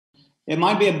There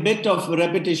might be a bit of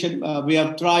repetition. We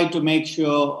have tried to make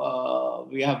sure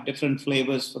we have different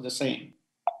flavors for the same.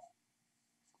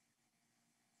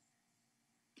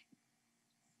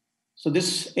 So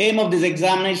this aim of this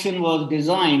examination was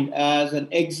designed as an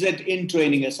exit in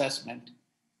training assessment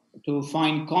to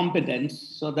find competence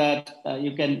so that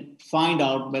you can find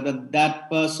out whether that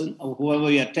person or whoever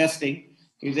you're testing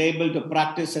is able to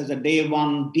practice as a day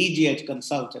one DGH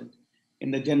consultant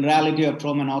in the generality of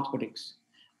trauma and orthopedics.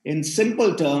 In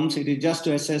simple terms, it is just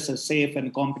to assess a safe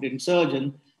and competent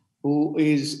surgeon who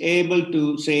is able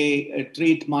to, say,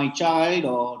 treat my child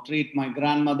or treat my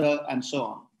grandmother and so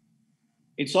on.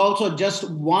 It's also just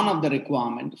one of the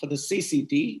requirements for the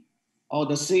CCT or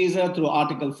the Caesar through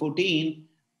Article 14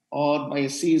 or by a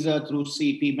Caesar through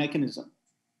CP mechanism.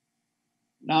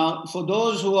 Now, for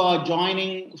those who are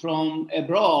joining from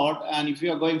abroad, and if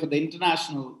you are going for the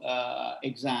international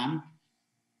exam,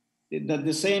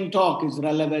 the same talk is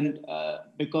relevant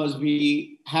because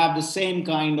we have the same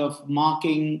kind of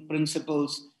marking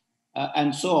principles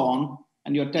and so on,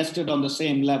 and you're tested on the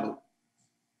same level.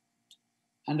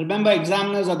 And remember,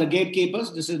 examiners are the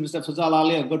gatekeepers. This is Mr. Fazal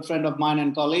Ali, a good friend of mine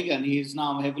and colleague, and he is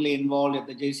now heavily involved at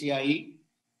the JCIE.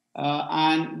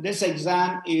 And this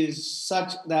exam is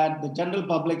such that the general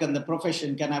public and the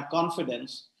profession can have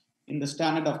confidence in the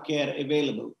standard of care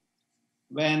available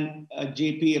when a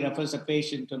GP refers a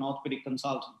patient to an orthopedic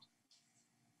consultant.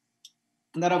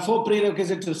 And there are 4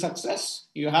 prerequisites to success.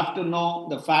 You have to know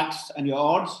the facts and your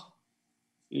odds.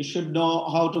 You should know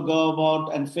how to go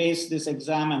about and face this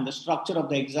exam and the structure of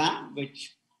the exam,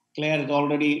 which Claire has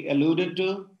already alluded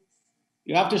to.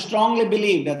 You have to strongly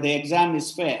believe that the exam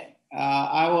is fair.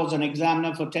 I was an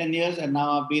examiner for 10 years, and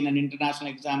now I've been an international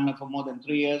examiner for more than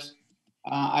 3 years.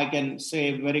 I can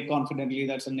say very confidently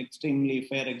that's an extremely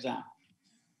fair exam.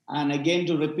 And again,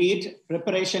 to repeat,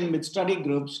 preparation with study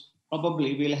groups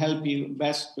probably will help you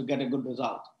best to get a good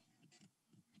result.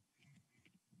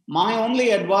 My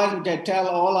only advice, which I tell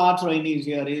all our trainees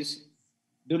here, is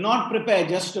do not prepare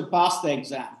just to pass the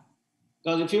exam.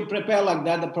 Because if you prepare like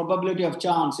that, the probability of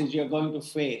chance is you're going to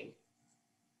fail.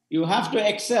 You have to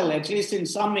excel, at least in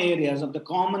some areas of the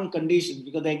common conditions,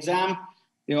 because the exam,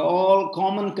 they're all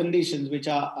common conditions which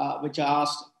are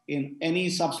asked in any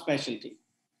subspecialty.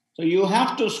 So you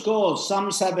have to score some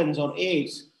 7s or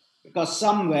 8s, because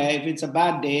somewhere, if it's a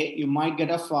bad day, you might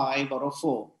get a 5 or a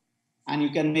 4, and you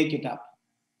can make it up.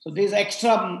 So these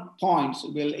extra points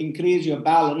will increase your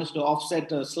balance to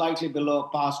offset a slightly below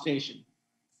pass station.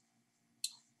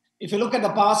 If you look at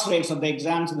the pass rates of the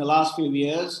exams in the last few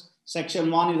years,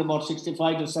 Section 1 is about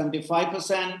 65 to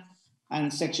 75%,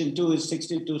 and Section 2 is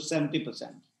 60 to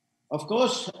 70%. Of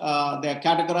course, they are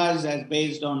categorized as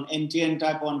based on NTN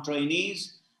type 1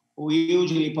 trainees, who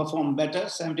usually perform better,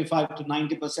 75 to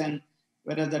 90%,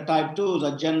 whereas the type 2s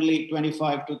are generally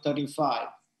 25 to 35.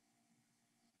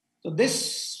 So this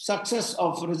success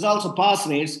of results of pass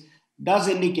rates does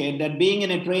indicate that being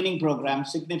in a training program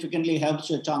significantly helps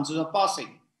your chances of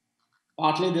passing.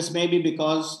 Partly this may be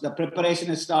because the preparation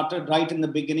is started right in the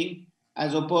beginning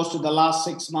as opposed to the last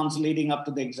 6 months leading up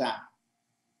to the exam.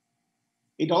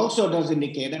 It also does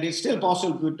indicate that it's still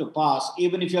possible to pass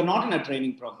even if you're not in a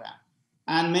training program.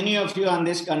 And many of you in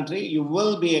this country, you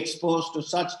will be exposed to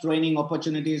such training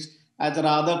opportunities as there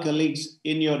are other colleagues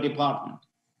in your department.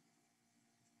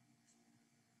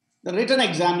 The written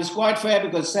exam is quite fair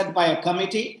because it's set by a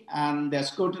committee and they're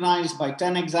scrutinized by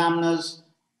 10 examiners,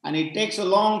 and it takes a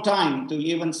long time to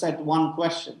even set one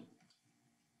question.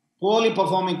 Poorly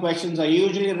performing questions are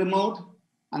usually removed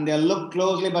and they're looked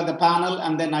closely by the panel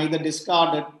and then either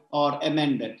discarded or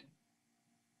amended.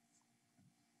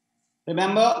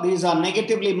 Remember, these are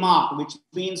negatively marked, which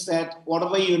means that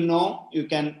whatever you know, you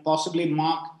can possibly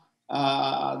mark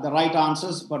the right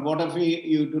answers, but whatever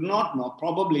you do not know,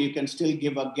 probably you can still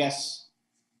give a guess.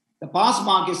 The pass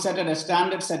mark is set at a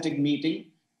standard setting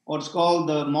meeting, or it's called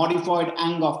the modified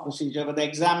Angoff procedure, where the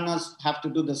examiners have to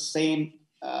do the same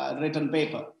written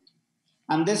paper.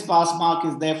 And this pass mark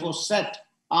is therefore set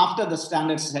after the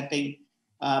standard setting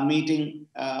meeting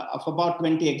of about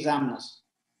 20 examiners.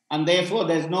 And therefore,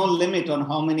 there's no limit on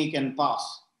how many can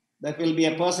pass. There will be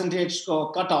a percentage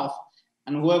score cutoff,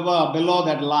 and whoever are below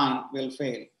that line will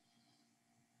fail.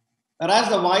 Whereas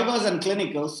the vivas and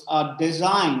clinicals are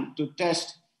designed to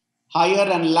test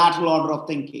higher and lateral order of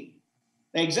thinking.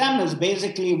 The examiners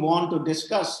basically want to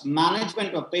discuss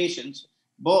management of patients,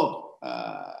 both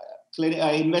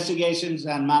investigations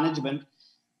and management,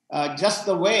 just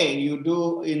the way you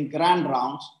do in grand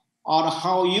rounds, or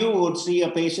how you would see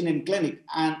a patient in clinic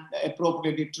and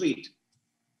appropriately treat.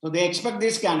 So they expect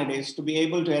these candidates to be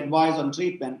able to advise on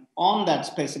treatment on that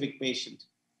specific patient.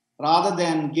 rather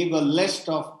than give a list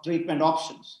of treatment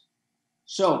options.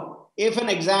 So if an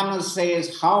examiner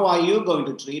says, how are you going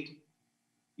to treat?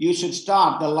 You should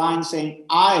start the line saying,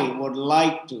 I would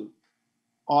like to,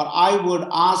 or I would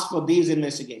ask for these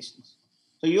investigations.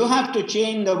 So you have to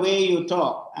change the way you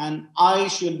talk, and I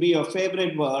should be your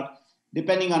favorite word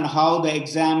depending on how the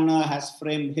examiner has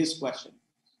framed his question.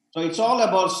 So it's all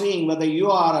about seeing whether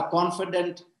you are a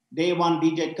confident day one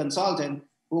DJ consultant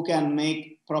who can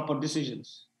make proper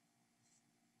decisions.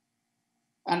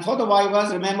 And for the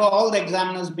vivas, remember all the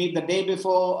examiners meet the day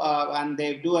before and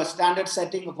they do a standard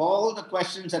setting of all the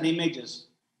questions and images.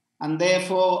 And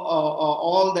therefore,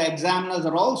 all the examiners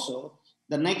are also,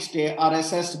 the next day, are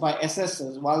assessed by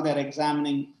assessors while they're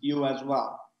examining you as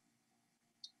well.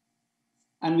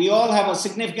 And we all have a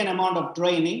significant amount of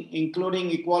training,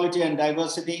 including equality and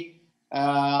diversity.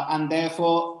 And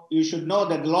therefore, you should know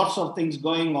that lots of things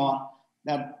going on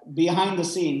that behind the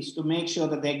scenes to make sure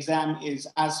that the exam is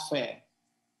as fair.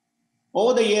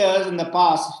 Over the years in the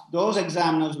past, those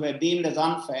examiners were deemed as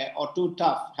unfair or too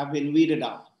tough have been weeded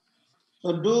out.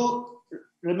 So do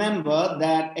remember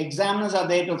that examiners are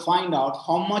there to find out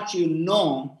how much you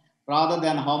know rather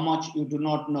than how much you do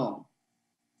not know.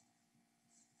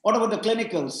 What about the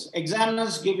clinicals?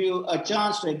 Examiners give you a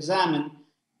chance to examine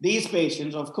these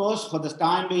patients. Of course, for the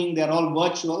time being, they're all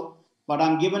virtual, but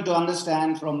I'm given to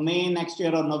understand from May next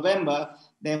year or November,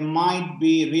 there might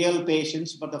be real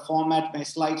patients, but the format may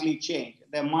slightly change.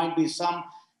 There might be some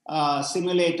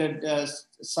simulated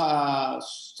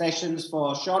sessions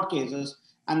for short cases,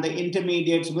 and the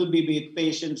intermediates will be with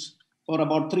patients for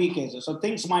about 3 cases. So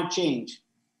things might change.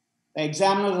 The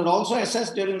examiners are also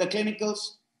assessed during the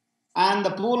clinicals, and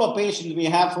the pool of patients we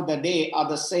have for the day are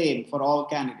the same for all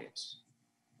candidates.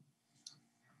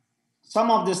 Some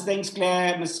of these things,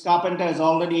 Ms. Carpenter has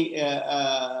already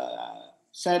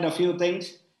said a few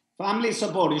things. Family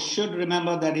support, you should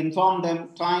remember that inform them,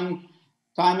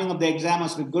 timing of the exam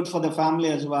must be good for the family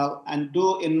as well, and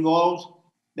do involve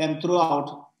them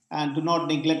throughout and do not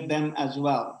neglect them as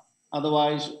well.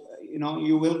 Otherwise,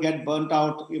 you will get burnt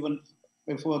out even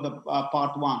before the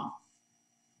part 1.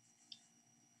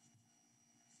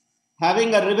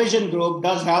 Having a revision group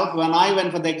does help. When I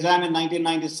went for the exam in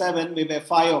 1997, we were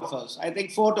 5 of us. I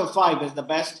think 4 to 5 is the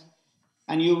best.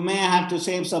 And you may have to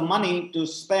save some money to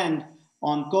spend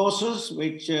on courses,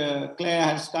 which Claire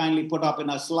has kindly put up in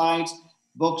her slides,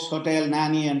 books, hotel,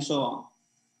 nanny, and so on.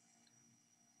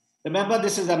 Remember,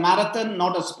 this is a marathon,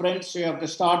 not a sprint, so you have to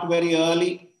start very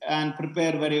early and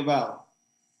prepare very well.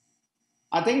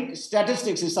 I think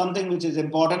statistics is something which is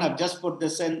important. I've just put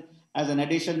this in as an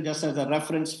addition, just as a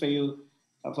reference for you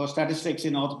for statistics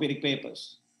in orthopedic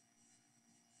papers.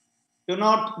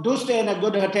 Do stay in a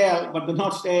good hotel, but do not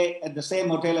stay at the same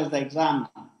hotel as the examiner.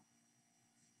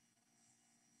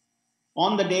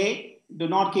 On the day, do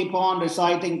not keep on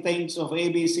reciting things of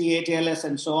ABC, ATLS,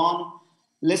 and so on.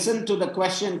 Listen to the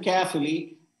question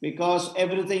carefully because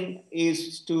everything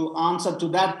is to answer to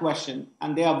that question,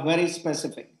 and they are very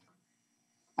specific.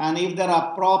 And if there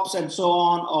are props and so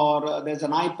on, or there's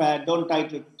an iPad, don't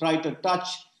try to touch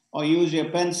or use your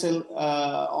pencil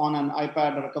on an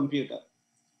iPad or a computer.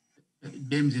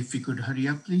 James, if we could hurry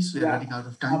up, please. We're running out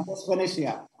of time. I'll just finish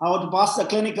here. How to pass the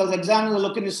clinicals. Examiners are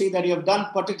looking to see that you have done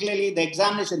particularly the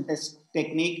examination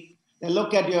technique. They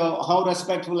look at how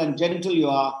respectful and gentle you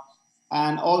are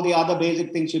and all the other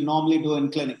basic things you normally do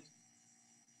in clinic.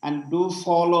 And do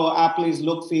follow Apley's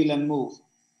look, feel, and move.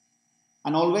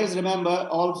 And always remember,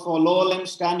 all for lower limbs,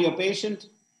 stand your patient.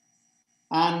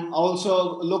 And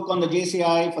also look on the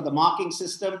JCIE for the marking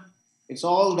system. It's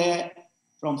all there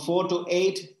from 4 to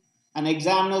 8. And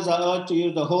examiners are urged to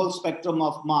use the whole spectrum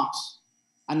of marks.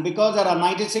 And because there are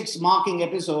 96 marking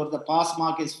episodes, the pass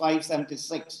mark is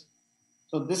 576.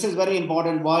 So this is very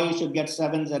important why you should get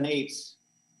 7s and 8s.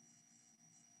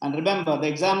 And remember, the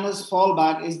examiner's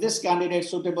fallback is this candidate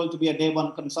suitable to be a day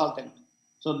one consultant.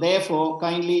 So therefore,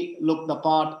 kindly look the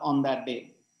part on that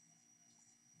day.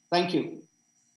 Thank you.